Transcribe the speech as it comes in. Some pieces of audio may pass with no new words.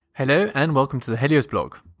Hello and welcome to the Helios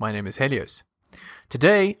blog. My name is Helios.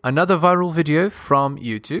 Today, another viral video from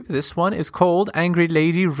YouTube. This one is called Angry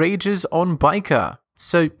Lady Rages on Biker.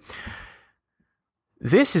 So,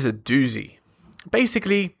 this is a doozy.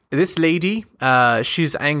 Basically, this lady,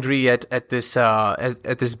 she's angry at this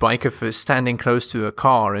biker for standing close to a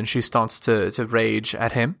car, and she starts to rage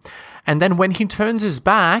at him. And then when he turns his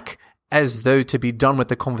back, as though to be done with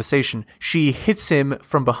the conversation, she hits him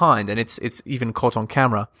from behind, and it's even caught on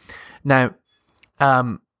camera. Now,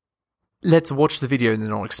 let's watch the video and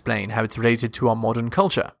then I'll explain how it's related to our modern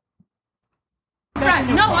culture. Right,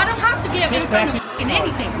 no, I don't have to get in front of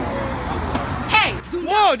anything. Hey!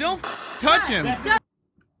 Whoa, don't touch him!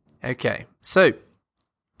 Okay, so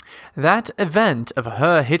that event of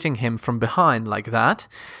her hitting him from behind like that,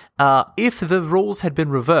 if the roles had been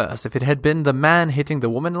reversed, if it had been the man hitting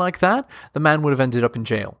the woman like that, the man would have ended up in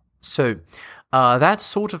jail. So that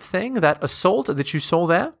sort of thing, that assault that you saw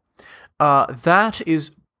there, that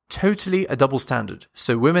is totally a double standard.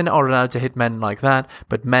 So women are allowed to hit men like that,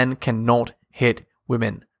 but men cannot hit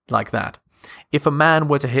women like that. If a man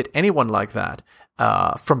were to hit anyone like that,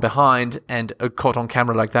 from behind and caught on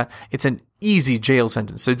camera like that, it's an easy jail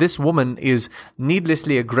sentence. So this woman is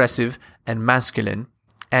needlessly aggressive and masculine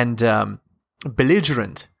and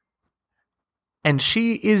belligerent. And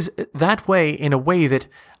she is that way in a way that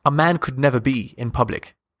a man could never be in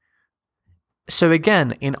public. So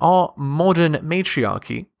again, in our modern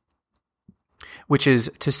matriarchy, which is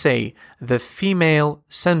to say the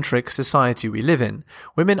female-centric society we live in,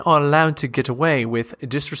 women are allowed to get away with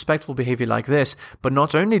disrespectful behavior like this, but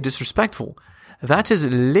not only disrespectful, that is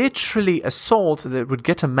literally assault that would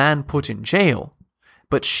get a man put in jail.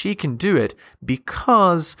 But she can do it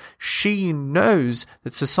because she knows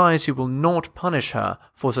that society will not punish her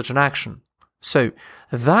for such an action. So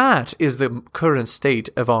that is the current state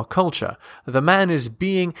of our culture. The man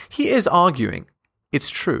he is arguing. It's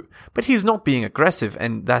true, but he's not being aggressive,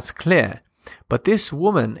 and that's clear. But this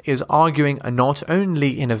woman is arguing not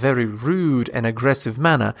only in a very rude and aggressive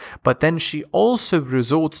manner, but then she also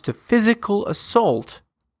resorts to physical assault.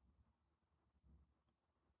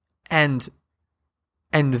 And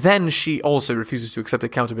then she also refuses to accept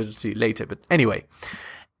accountability later. But anyway,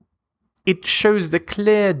 it shows the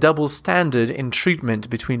clear double standard in treatment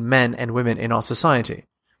between men and women in our society.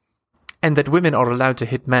 And that women are allowed to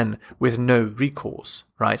hit men with no recourse,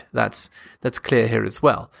 right? That's clear here as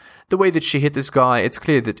well. The way that she hit this guy, it's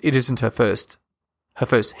clear that it isn't her first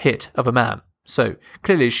hit of a man. So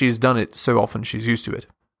clearly she's done it so often she's used to it.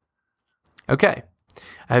 Okay,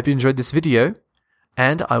 I hope you enjoyed this video,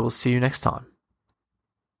 and I will see you next time.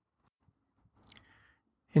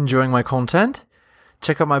 Enjoying my content?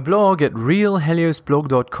 Check out my blog at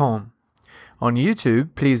realheliosblog.com. On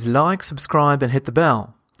YouTube, please like, subscribe, and hit the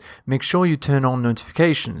bell. Make sure you turn on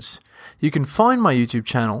notifications. You can find my YouTube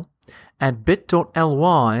channel at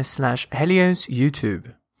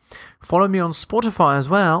bit.ly/HeliosYouTube. Follow me on Spotify as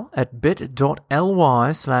well at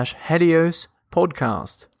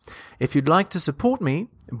bit.ly/HeliosPodcast. If you'd like to support me,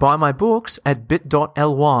 buy my books at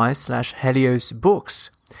bit.ly/HeliosBooks.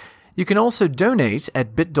 You can also donate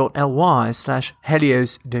at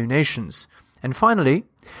bit.ly/HeliosDonations. And finally,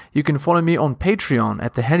 you can follow me on Patreon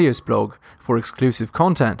at the Helios blog for exclusive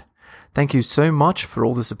content. Thank you so much for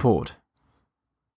all the support.